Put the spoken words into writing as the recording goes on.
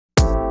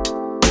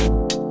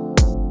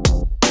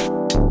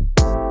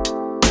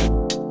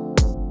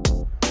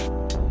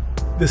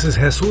This is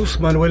Jesus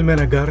Manuel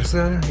Mena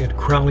Garza in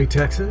Crowley,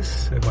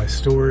 Texas, at my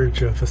storage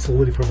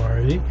facility from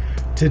RV.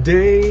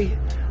 Today,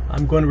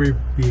 I'm going to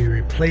be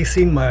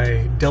replacing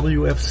my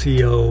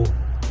WFCO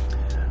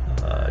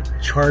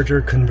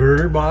charger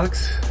converter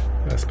box,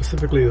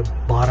 specifically the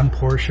bottom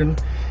portion.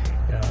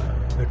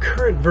 The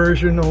current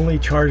version only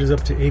charges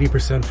up to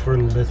 80% for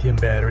lithium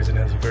batteries, and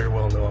as you very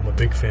well know, I'm a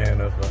big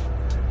fan of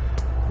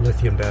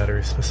lithium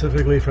batteries,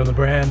 specifically from the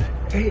brand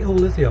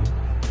AoLithium.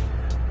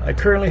 I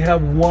currently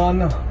have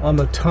one on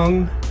the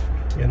tongue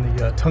in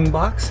the tongue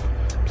box.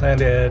 Plan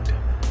to add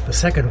the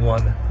second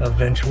one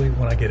eventually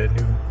when I get a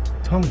new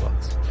tongue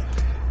box.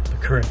 The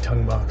current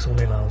tongue box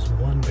only allows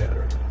one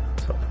battery,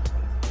 so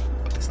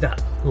it's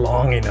not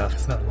long enough.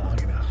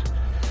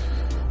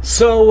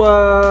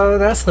 So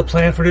that's the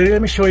plan for today.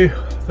 Let me show you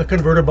the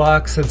converter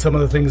box and some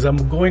of the things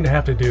I'm going to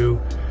have to do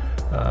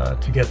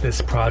to get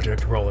this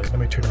project rolling. Let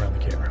me turn around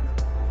the camera.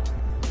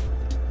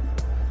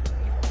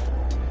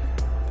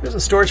 There's a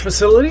storage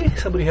facility.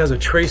 Somebody has a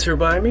tracer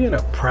by me and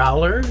a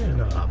prowler and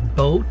a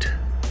boat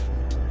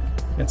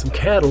and some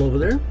cattle over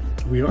there.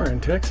 We are in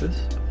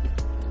Texas.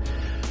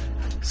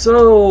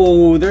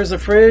 So there's a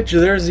fridge,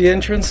 there's the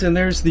entrance, and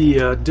there's the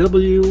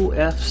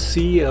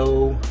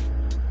WFCO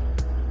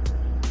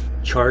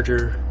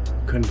charger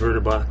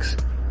converter box.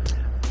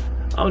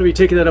 I'm going to be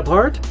taking that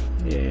apart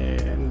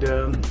and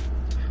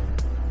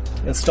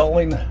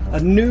installing a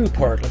new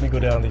part. Let me go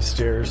down these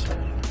stairs.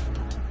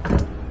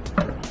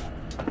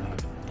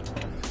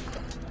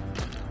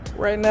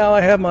 Right now I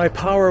have my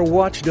power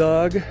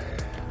watchdog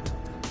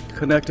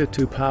connected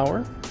to power.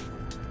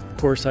 Of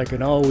course, I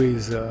can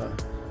always,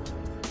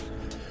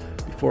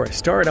 before I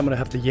start, I'm going to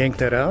have to yank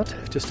that out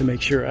just to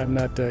make sure I'm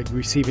not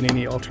receiving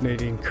any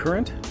alternating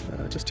current,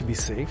 just to be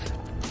safe.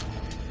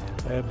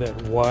 I have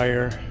that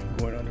wire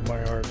going under my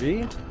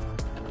RV.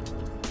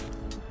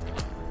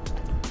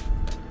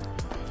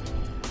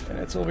 And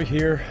it's over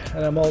here,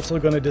 and I'm also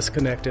going to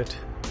disconnect it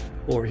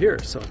over here.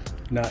 So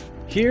not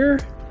here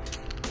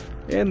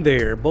and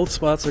there. Both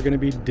spots are going to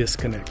be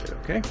disconnected,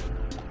 okay?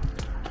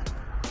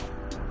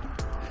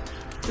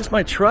 Here's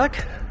my truck.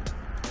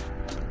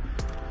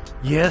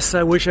 Yes,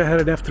 I wish I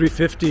had an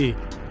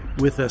F-350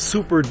 with a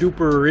super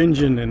duper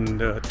engine and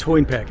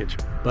towing package,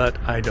 but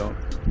I don't.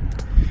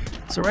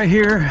 So right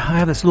here, I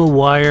have this little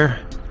wire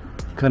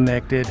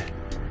connected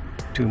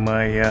to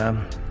my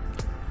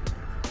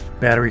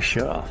battery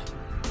shutoff.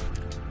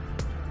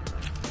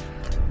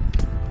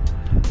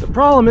 The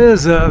problem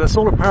is the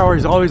solar power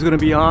is always going to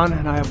be on,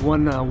 and I have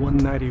one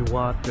 190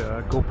 watt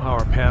Go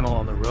Power panel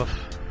on the roof,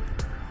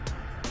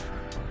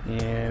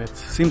 and it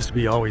seems to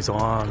be always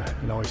on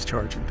and always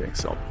charging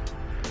things.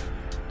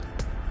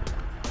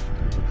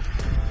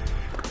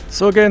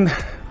 So again,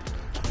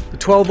 the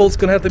 12 volts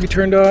going to have to be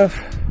turned off.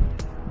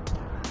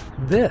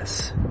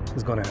 This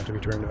is going to have to be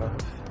turned off.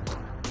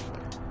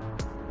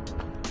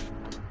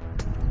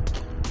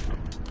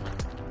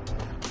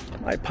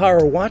 My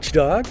power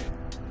watchdog,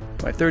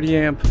 my 30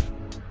 amp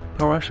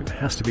power watchdog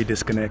has to be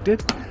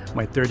disconnected.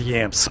 My 30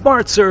 amp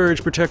Smart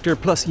Surge Protector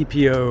Plus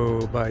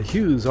EPO by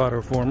Hughes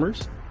Auto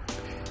Formers.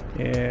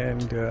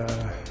 And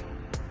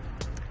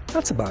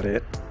that's about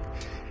it.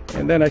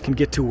 And then I can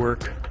get to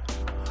work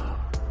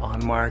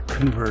on my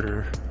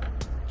converter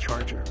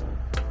charger.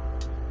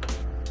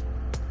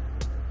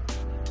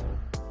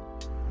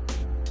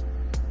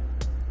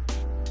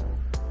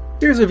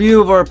 Here's a view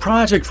of our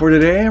project for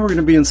today. We're going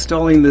to be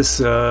installing this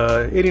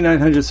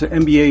 8900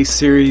 MBA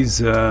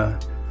series,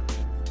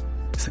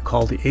 it's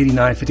called the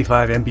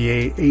 8955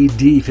 MBA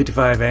AD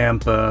 55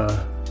 amp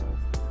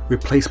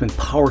replacement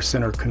power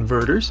center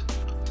converters.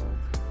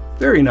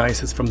 Very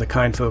nice. It's from the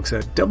kind folks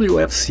at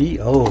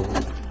WFCO.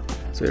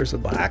 So there's the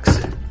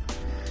box.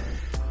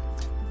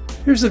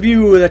 Here's a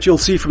view that you'll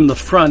see from the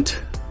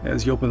front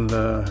as you open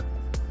the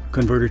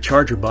converter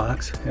charger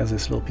box. It has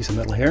this little piece of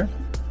metal here.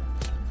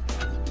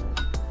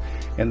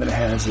 And then it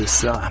has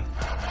this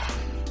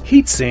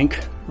heat sink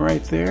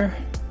right there.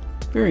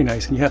 Very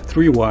nice. And you have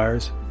 3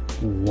 wires.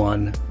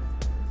 1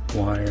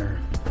 wire.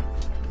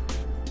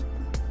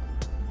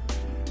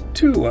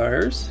 2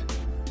 wires.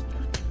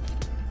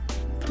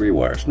 3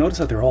 wires. Notice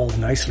that they're all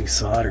nicely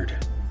soldered.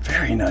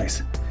 Very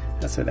nice.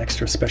 That's an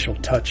extra special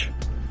touch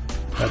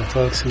by the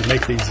folks who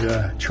make these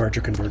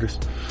charger converters.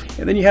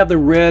 And then you have the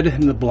red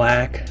and the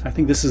black. I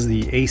think this is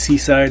the AC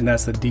side and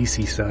that's the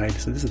DC side.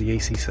 So this is the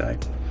AC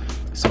side.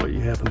 So you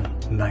have them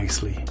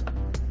nicely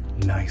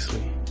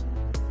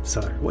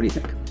soldered. What do you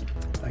think?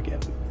 Again,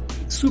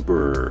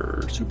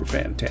 super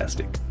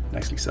fantastic.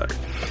 Nicely soldered.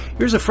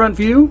 Here's a front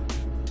view.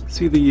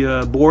 See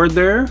the board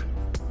there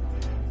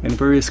and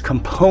various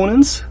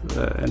components.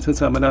 And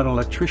since I'm not an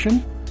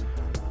electrician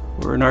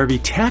or an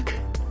RV tech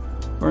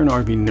or an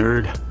RV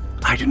nerd,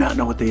 I do not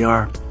know what they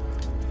are.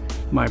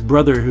 My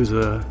brother, who's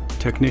a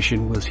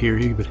technician, was here.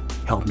 He would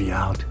help me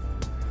out.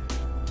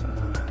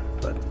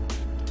 But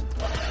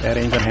that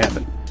ain't gonna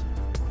happen.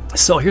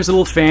 So here's a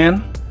little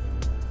fan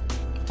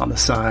on the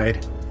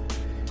side,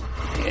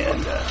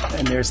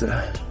 and there's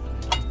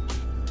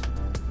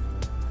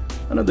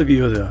another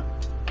view of the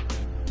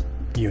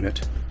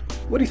unit.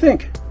 What do you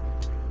think?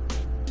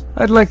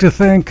 I'd like to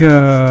thank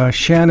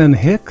Shannon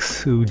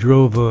Hicks, who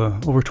drove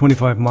over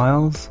 25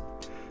 miles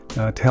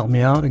to help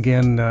me out.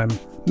 Again, I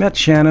met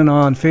Shannon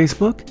on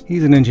Facebook.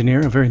 He's an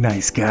engineer, a very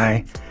nice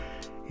guy,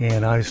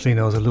 and obviously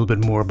knows a little bit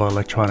more about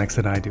electronics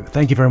than I do.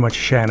 Thank you very much,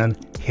 Shannon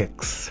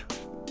Hicks.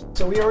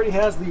 So he already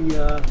has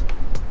the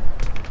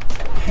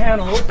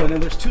panel open,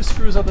 and there's 2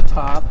 screws on the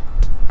top.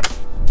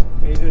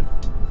 Made it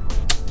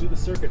do the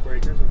circuit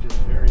breakers, which is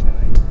very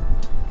nice.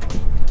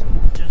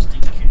 Just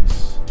in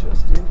case.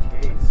 Just in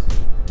case.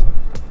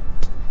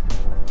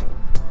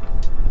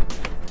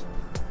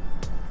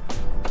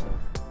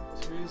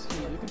 Seriously,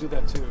 you can do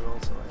that too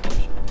also. I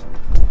appreciate it.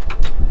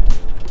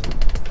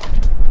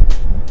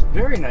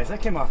 Very nice.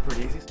 That came off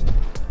pretty easy.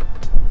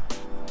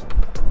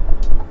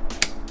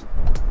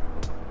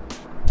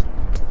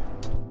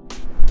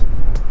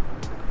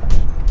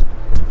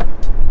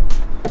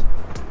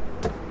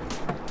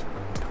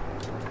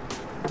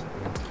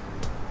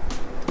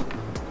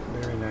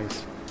 Very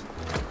nice.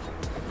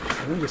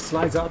 I think it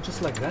slides out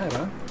just like that,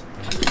 huh?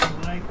 Just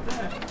like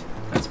that.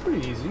 That's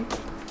pretty easy.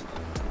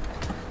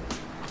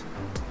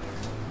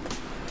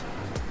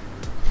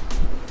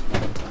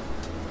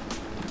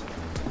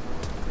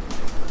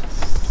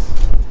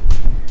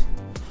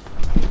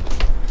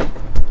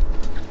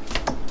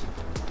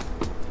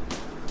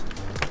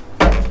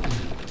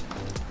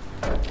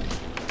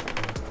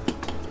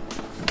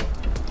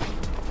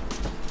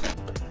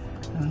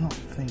 I don't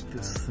think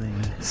this thing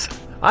is...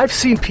 I've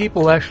seen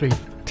people actually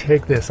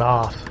take this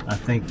off. I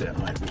think that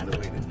might be the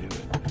way to do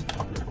it.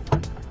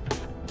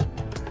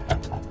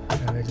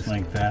 And they just,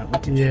 Like that.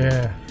 Look at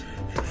yeah.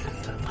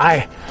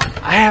 I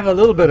have a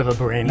little bit of a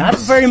brain. Not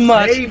very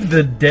much. Save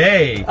the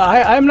day.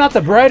 I'm not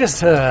the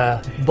brightest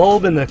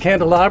bulb in the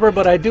candelabra,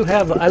 but I do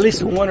have at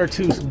least 1 or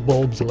 2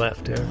 bulbs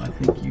left here. I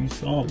think you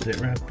solved it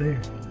right there.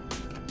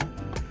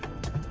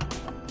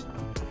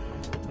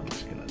 I'm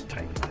just going to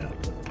tighten it up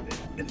a little bit,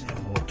 and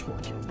then we'll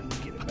torque it and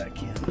get it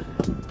back in.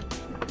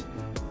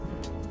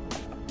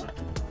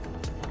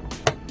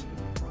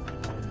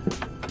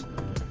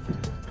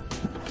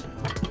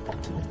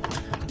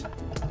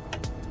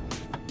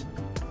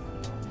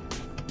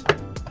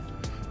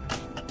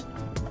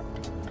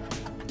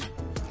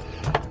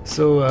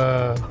 So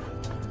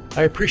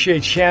I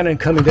appreciate Shannon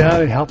coming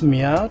down and helping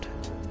me out.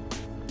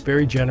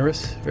 Very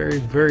generous, very,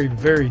 very,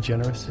 very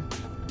generous.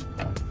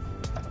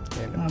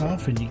 And, Not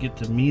often you get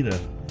to meet a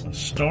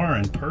star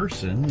in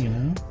person, you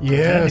know.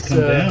 yes, Had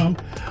to come down.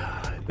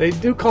 They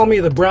do call me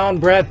the Brown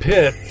Brad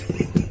Pitt.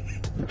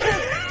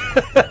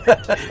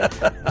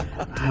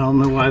 I don't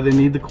know why they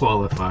need the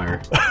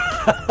qualifier.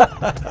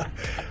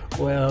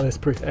 Well, it's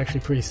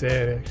actually pretty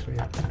sad, actually.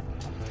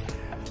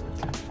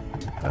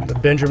 I'm the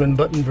Benjamin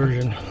Button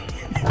version.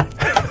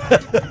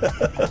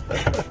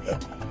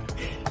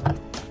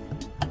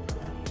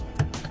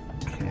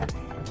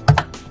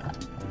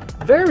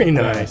 Very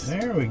nice.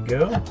 There we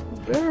go.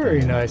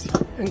 Very nice.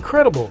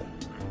 Incredible.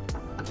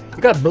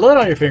 You got blood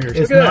on your fingers.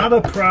 It's Look at not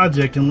a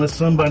project unless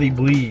somebody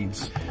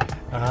bleeds.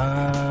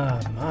 Ah,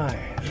 my.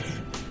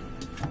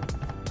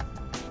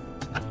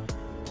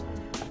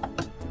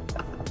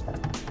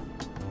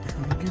 There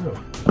we go.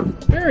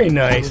 Very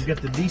nice. We've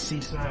got the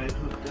DC side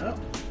hooked up.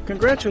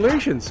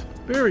 Congratulations.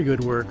 Very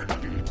good work.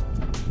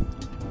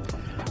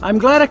 I'm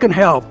glad I can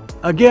help.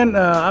 Again,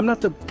 I'm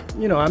not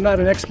I'm not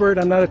an expert.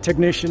 I'm not a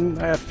technician.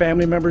 I have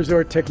family members who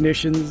are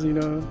technicians, you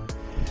know,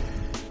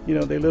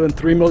 they live in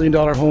 $3 million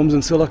homes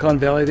in Silicon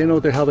Valley. They know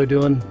what the hell they're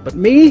doing. But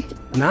me,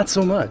 not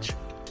so much.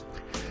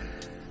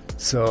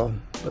 So,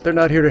 but they're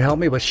not here to help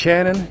me. But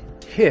Shannon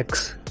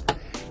Hicks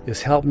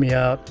is helping me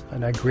out,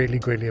 and I greatly,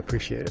 greatly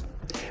appreciate it.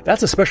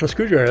 That's a special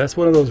screwdriver. That's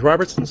one of those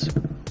Robertsons.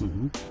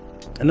 Mm-hmm.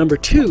 And number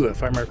 2,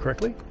 if I remember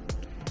correctly.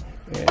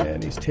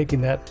 And he's taking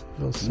the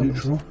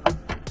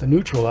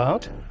neutral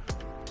out.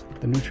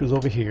 The neutral's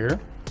over here.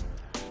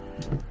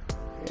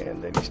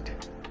 And then he's...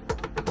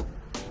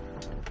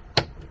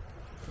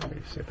 Let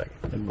me see if I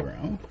can... The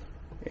ground.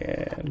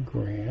 And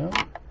ground.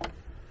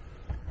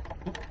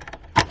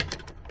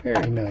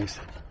 Very nice.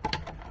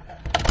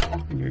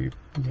 And you're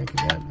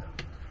making that.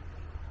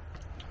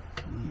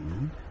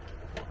 Mm-hmm.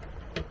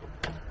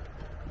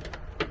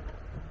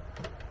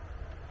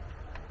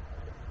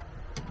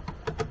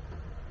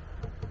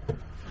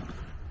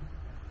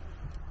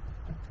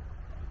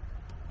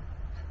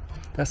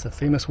 That's the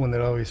famous one that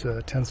always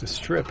tends to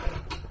strip.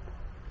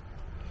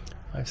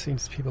 I've seen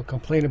people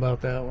complain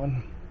about that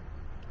one.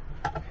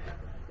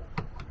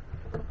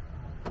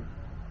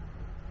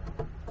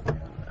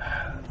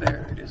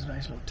 There it is, a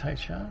nice little tight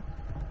shot.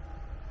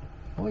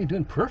 Oh, you're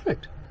doing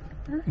perfect.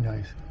 Very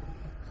nice.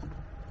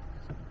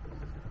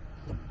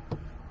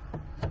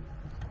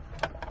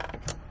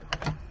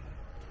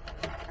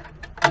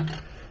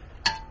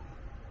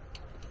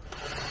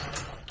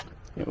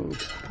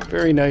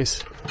 Very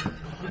nice.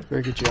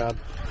 Very good job.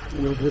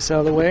 Move this out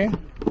of the way.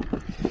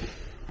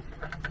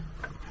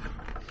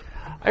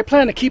 I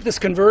plan to keep this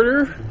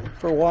converter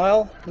for a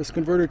while, this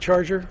converter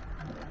charger,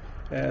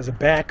 as a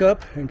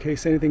backup in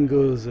case anything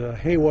goes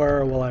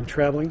haywire while I'm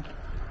traveling.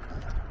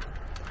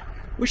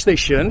 which they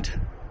shouldn't.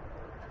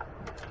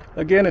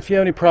 Again, if you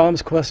have any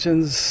problems,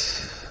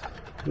 questions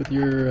with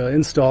your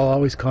install,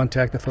 always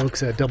contact the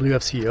folks at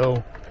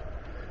WFCO.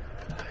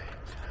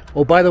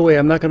 Oh, by the way,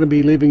 I'm not going to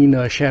be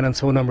leaving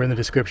Shannon's phone number in the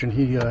description.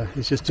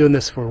 He's just doing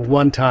this for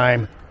one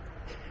time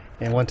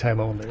and one time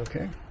only,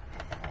 okay?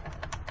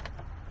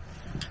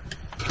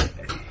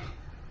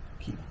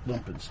 Keep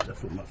bumping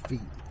stuff with my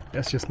feet.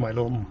 That's just my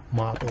little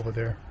mop over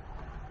there.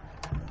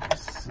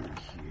 Let's see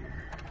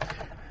here.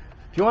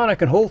 If you want, I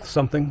can hold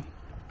something.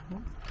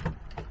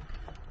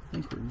 I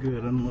think we're good.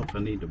 I don't know if I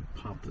need to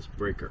pop this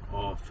breaker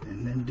off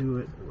and then do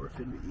it, or if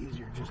it'd be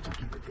easier just to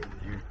keep it in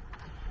there.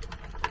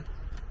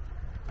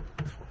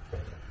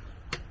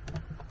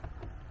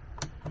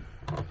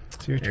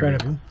 So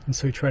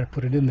you're trying to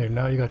put it in there.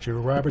 Now you got your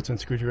Robertson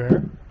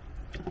screwdriver.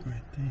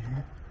 Right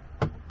there.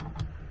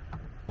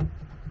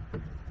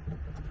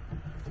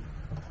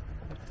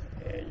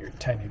 And you're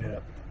tightening it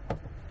up.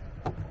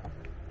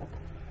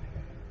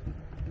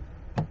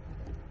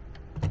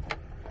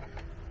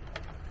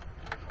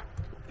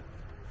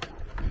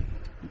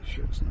 Make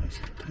sure it's nice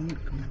and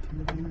tight going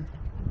through here.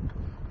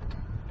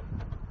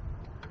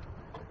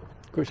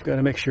 Of course, you got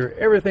to make sure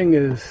everything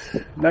is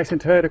nice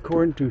and tight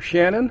according to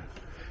Shannon,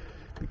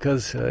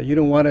 because you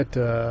don't want it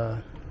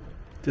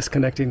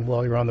disconnecting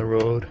while you're on the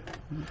road,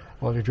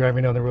 while you're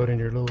driving down the road in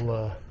your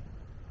little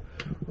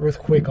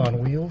earthquake on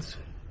wheels.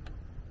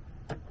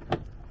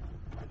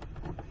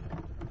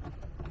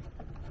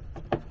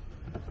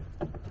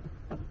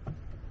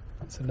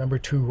 It's a number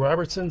 2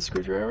 Robertson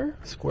screwdriver,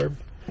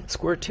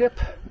 square tip.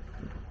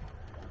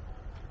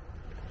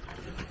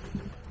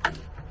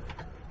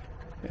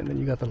 And then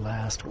you got the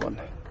last one.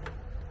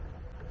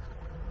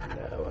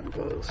 That one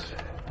goes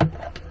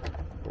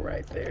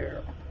right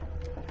there.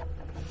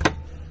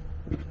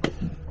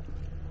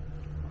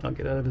 I'll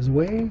get out of his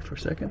way for a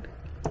second.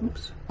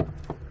 Oops.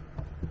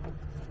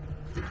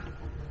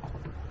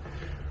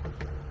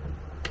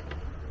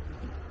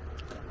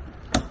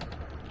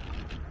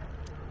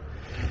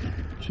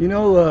 You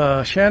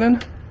know,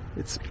 Shannon,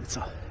 it's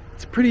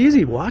pretty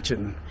easy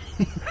watching.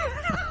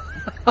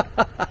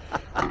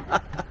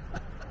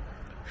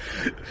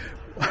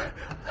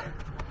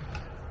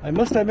 I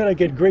must admit, I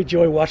get great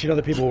joy watching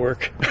other people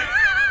work.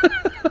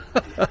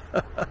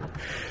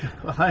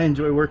 Well, I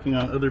enjoy working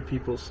on other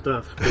people's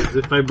stuff, because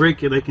if I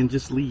break it, I can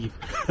just leave.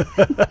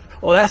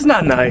 Oh, that's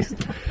not nice.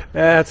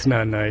 That's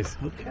not nice.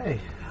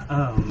 Okay,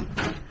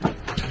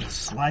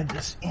 slide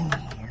this in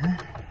here.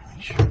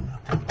 Make sure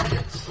nothing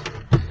gets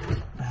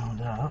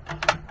bound up.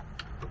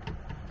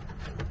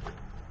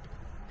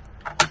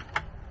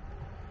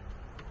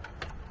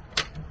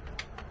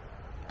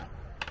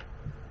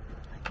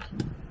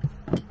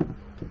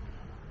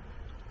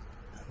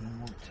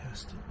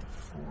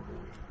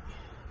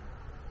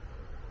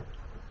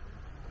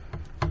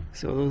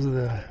 So those are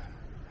the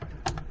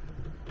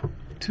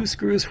 2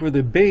 screws for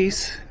the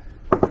base,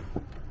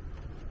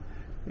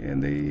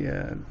 and they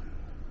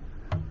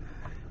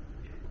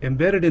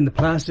embedded in the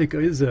plastic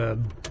is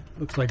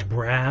looks like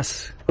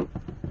brass.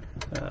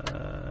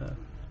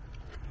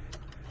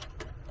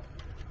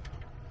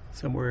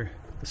 Somewhere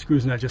the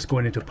screw's not just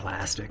going into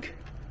plastic;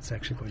 it's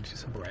actually going into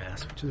some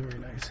brass, which is very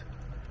nice.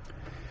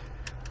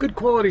 Good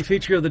quality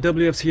feature of the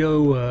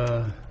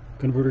WFCO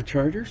converter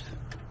chargers.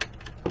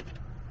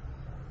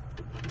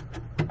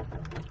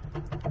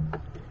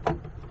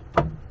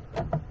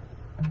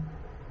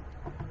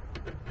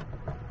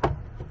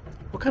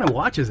 What kind of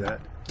watch is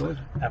that?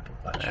 Apple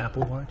Watch.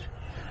 Apple Watch?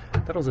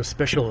 That was a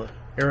special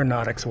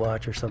aeronautics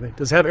watch or something.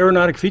 Does it have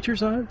aeronautic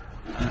features on it?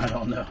 I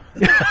don't know.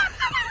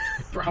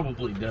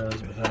 Probably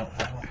does, but I don't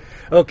know.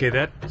 Okay,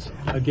 that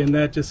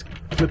just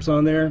clips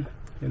on there,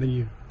 and then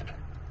you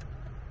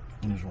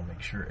just want to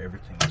make sure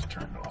everything is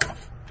turned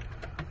off.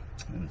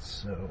 And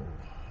so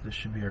this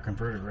should be our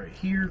converter right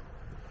here.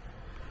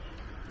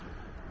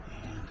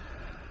 And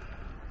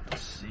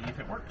let's see if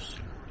it works.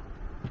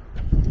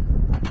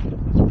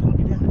 Let's plug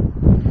it in.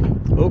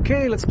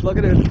 Okay, let's plug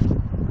it in.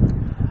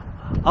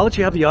 I'll let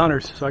you have the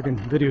honors so I can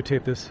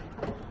videotape this.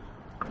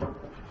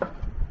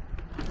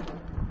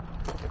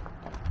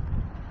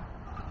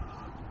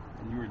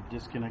 You were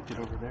disconnected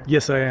over there?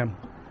 Yes, I am.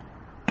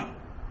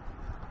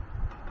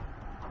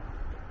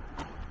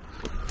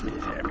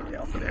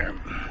 There.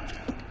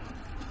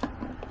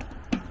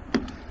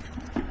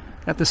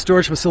 At the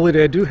storage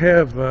facility, I do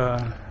have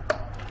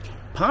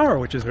power,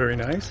 which is very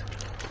nice.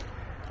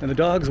 And the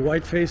dog's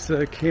white face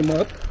came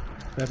up.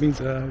 That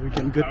means we're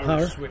getting good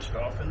power. Switched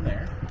off in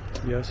there.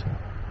 Yes.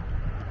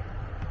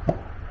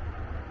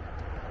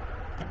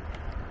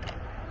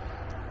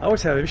 I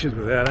always have issues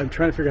with that. I'm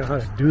trying to figure out how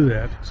to do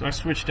that. So I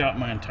switched out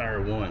my entire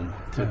one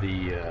to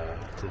the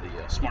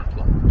smart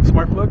plug.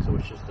 Smart plug? So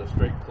it's just a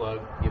straight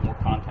plug, get more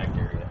contact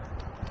area.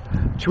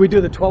 Should we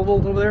do the 12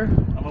 volt over there?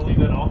 I'm gonna leave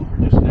that off for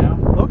just now.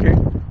 Okay.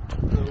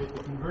 So with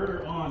the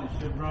converter on, it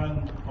should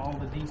run all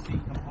the DC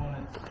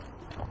components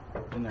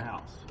in the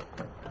house.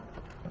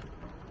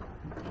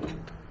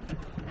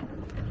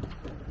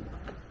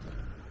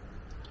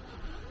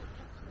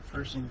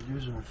 First thing to do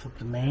is we'll flip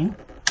the main.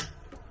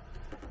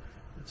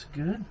 Let's that's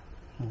good.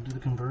 We'll do the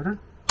converter.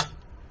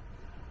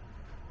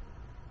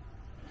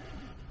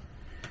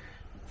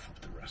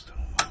 Flip the rest of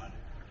them on.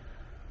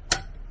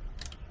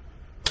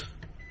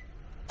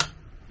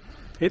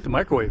 Hit the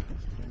microwave.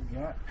 We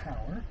got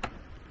power.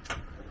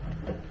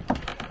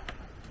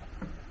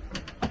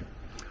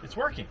 It's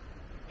working.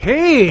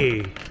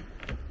 Hey!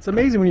 It's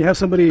amazing when you have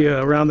somebody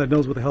around that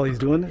knows what the hell he's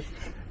doing.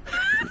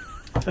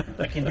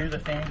 I can hear the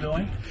fan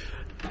going.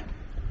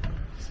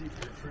 See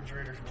if the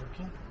refrigerator's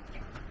working.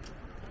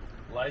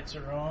 Lights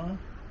are on.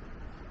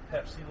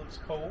 Pepsi looks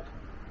cold.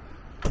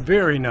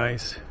 Very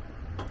nice.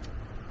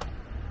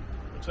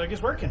 Looks like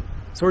it's working.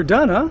 So we're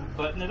done, huh?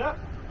 Button it up.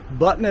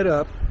 Button it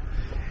up.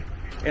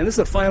 And this is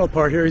the final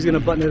part here. He's going to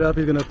button it up.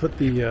 He's going to put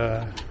the...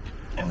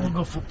 and we'll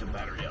go flip the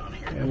battery on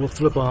here. And we'll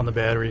flip on the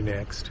battery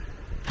next.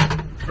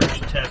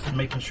 First test,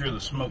 making sure the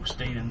smoke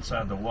stayed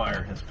inside the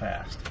wire has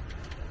passed.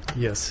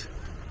 Yes.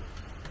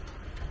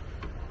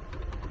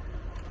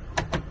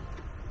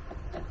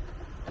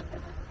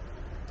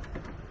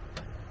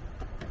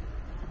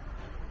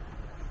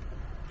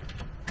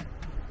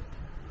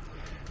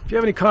 If you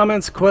have any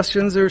comments,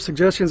 questions, or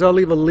suggestions, I'll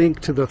leave a link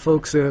to the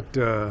folks at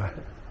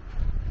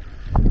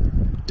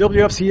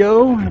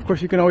WFCO. And of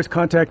course, you can always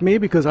contact me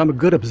because I'm a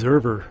good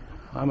observer.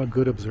 I'm a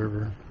good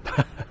observer.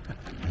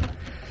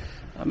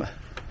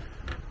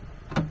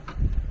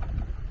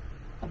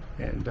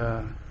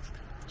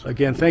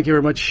 Again, thank you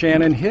very much,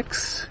 Shannon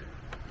Hicks,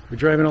 for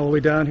driving all the way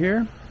down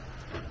here.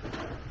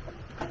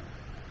 Let's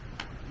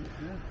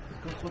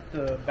go flip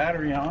the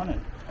battery on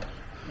and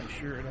make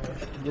sure it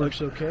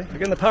works okay.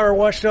 Again, the power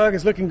washdog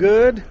is looking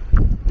good.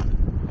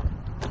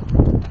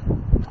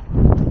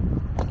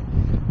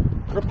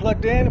 We're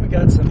plugged in. We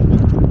got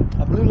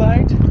a blue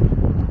light.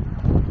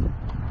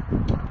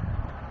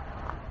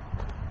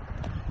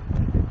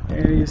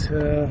 And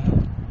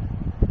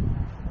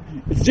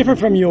it's different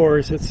from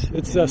yours.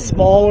 It's a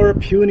smaller,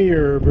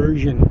 punier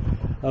version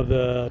of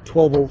the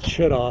 12-volt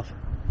shutoff.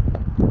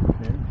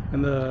 Okay.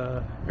 And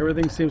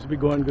everything seems to be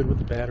going good with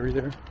the battery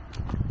there.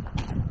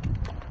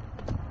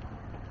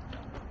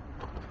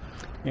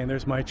 And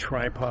there's my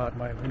tripod,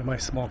 one of my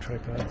small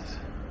tripods.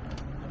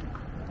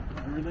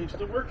 Everything's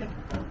still working.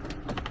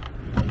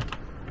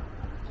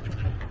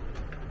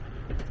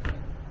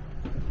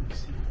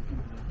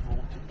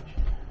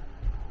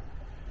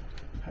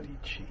 How do you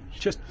change?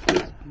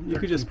 You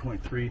could just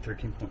 13.3,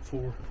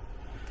 13.4.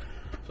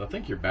 So I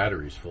think your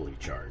battery's fully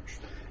charged.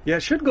 Yeah,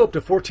 it should go up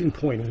to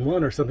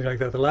 14.1 or something like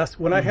that. The last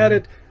when I had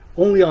it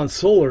only on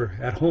solar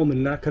at home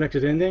and not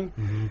connected to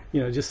anything,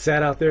 you know, just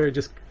sat out there. It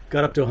just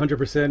got up to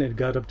 100%. It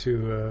got up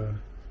to,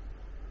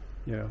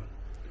 you know,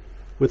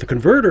 with the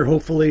converter,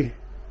 hopefully,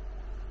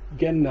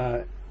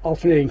 again,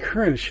 alternating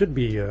current should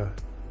be.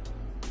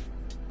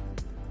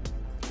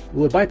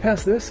 Will it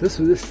bypass this? This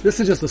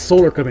is just the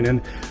solar coming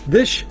in.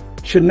 This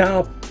should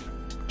now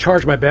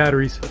charge my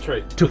batteries. That's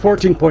right. To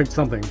 14 point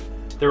something.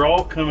 They're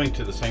all coming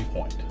to the same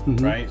point,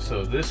 right?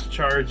 So this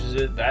charges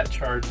it, that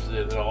charges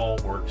it, it all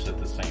works at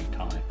the same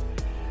time.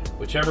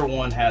 Whichever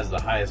one has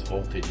the highest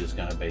voltage is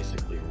going to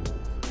basically rule.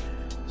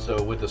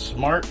 So with the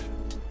smart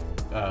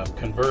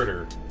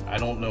converter, I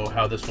don't know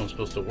how this one's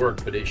supposed to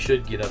work, but it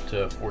should get up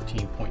to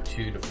 14.2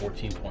 to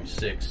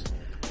 14.6.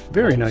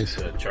 Very nice.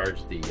 To charge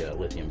the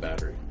lithium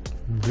battery.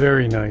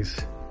 Very nice.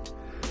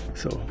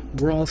 So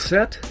we're all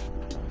set.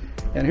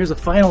 And here's a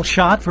final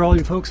shot for all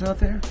you folks out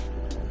there.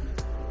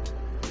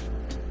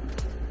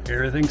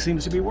 Everything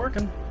seems to be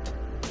working.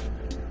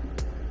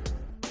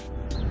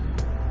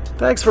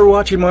 Thanks for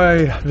watching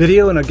my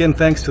video, and again,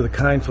 thanks to the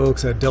kind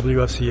folks at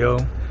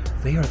WFCO.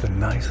 They are the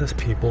nicest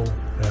people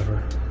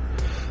ever.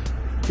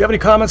 If you have any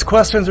comments,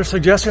 questions, or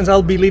suggestions,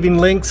 I'll be leaving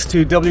links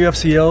to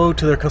WFCO,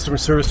 to their customer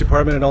service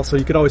department, and also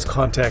you can always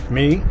contact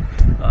me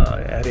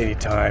at any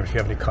time if you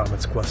have any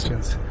comments,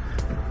 questions,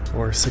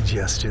 or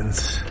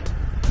suggestions,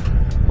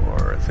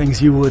 or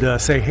things you would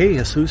say, hey,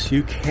 Jesus,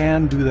 you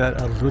can do that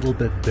a little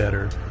bit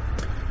better.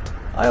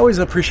 I always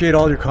appreciate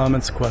all your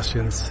comments,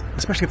 questions,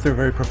 especially if they're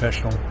very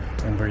professional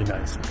and very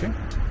nice, okay?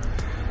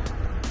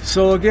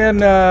 So again,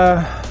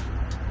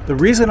 the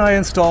reason I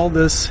installed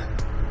this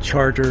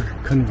charger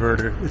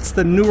converter, it's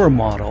the newer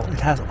model. It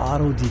has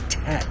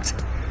auto-detect.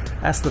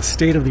 That's the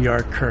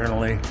state-of-the-art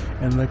currently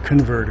in the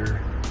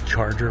converter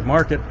charger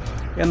market.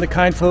 And the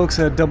kind folks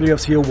at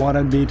WFCO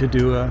wanted me to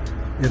do a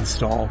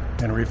install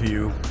and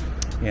review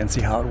and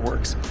see how it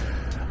works.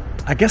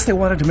 I guess they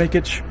wanted to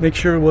make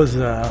sure it was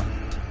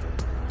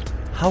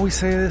how we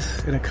say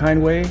this in a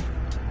kind way,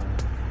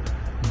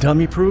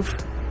 dummy proof.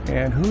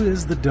 And who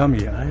is the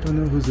dummy? I don't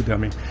know who's the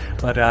dummy,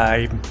 but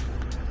I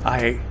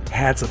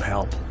had some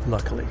help,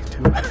 luckily,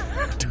 to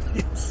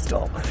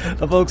install.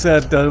 The folks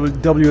at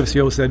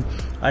WFCO said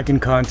I can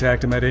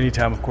contact them at any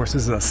time. Of course,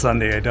 this is a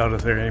Sunday. I doubt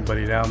if there's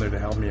anybody down there to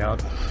help me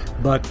out.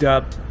 But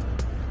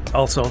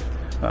also,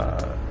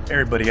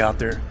 everybody out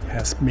there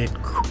has made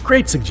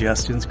great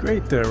suggestions,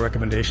 great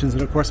recommendations.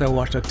 And of course, I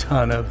watched a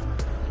ton of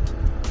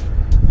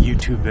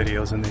YouTube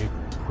videos, and they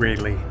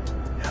greatly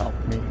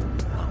helped me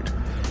out.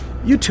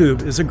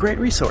 YouTube is a great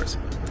resource.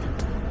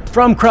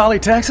 From Crowley,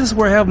 Texas,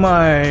 where I have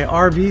my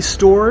RV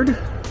stored.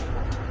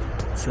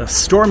 It's a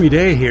stormy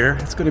day here.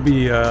 It's going to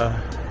be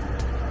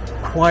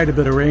quite a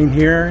bit of rain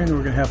here, and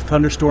we're going to have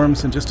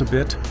thunderstorms in just a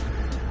bit.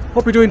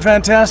 Hope you're doing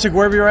fantastic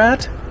wherever you're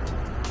at.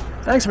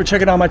 Thanks for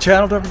checking out my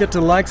channel. Don't forget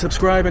to like,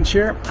 subscribe, and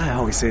share. I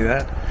always say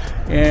that.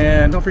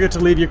 And don't forget to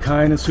leave your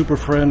kind and super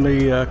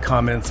friendly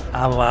comments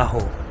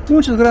abajo.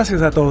 Muchas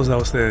gracias a todos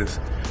ustedes.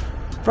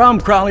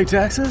 From Crowley,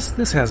 Texas,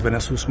 this has been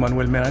Jesus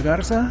Manuel Mena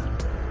Garza.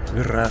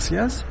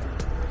 Gracias.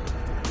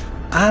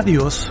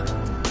 Adios.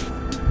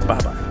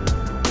 Bye-bye.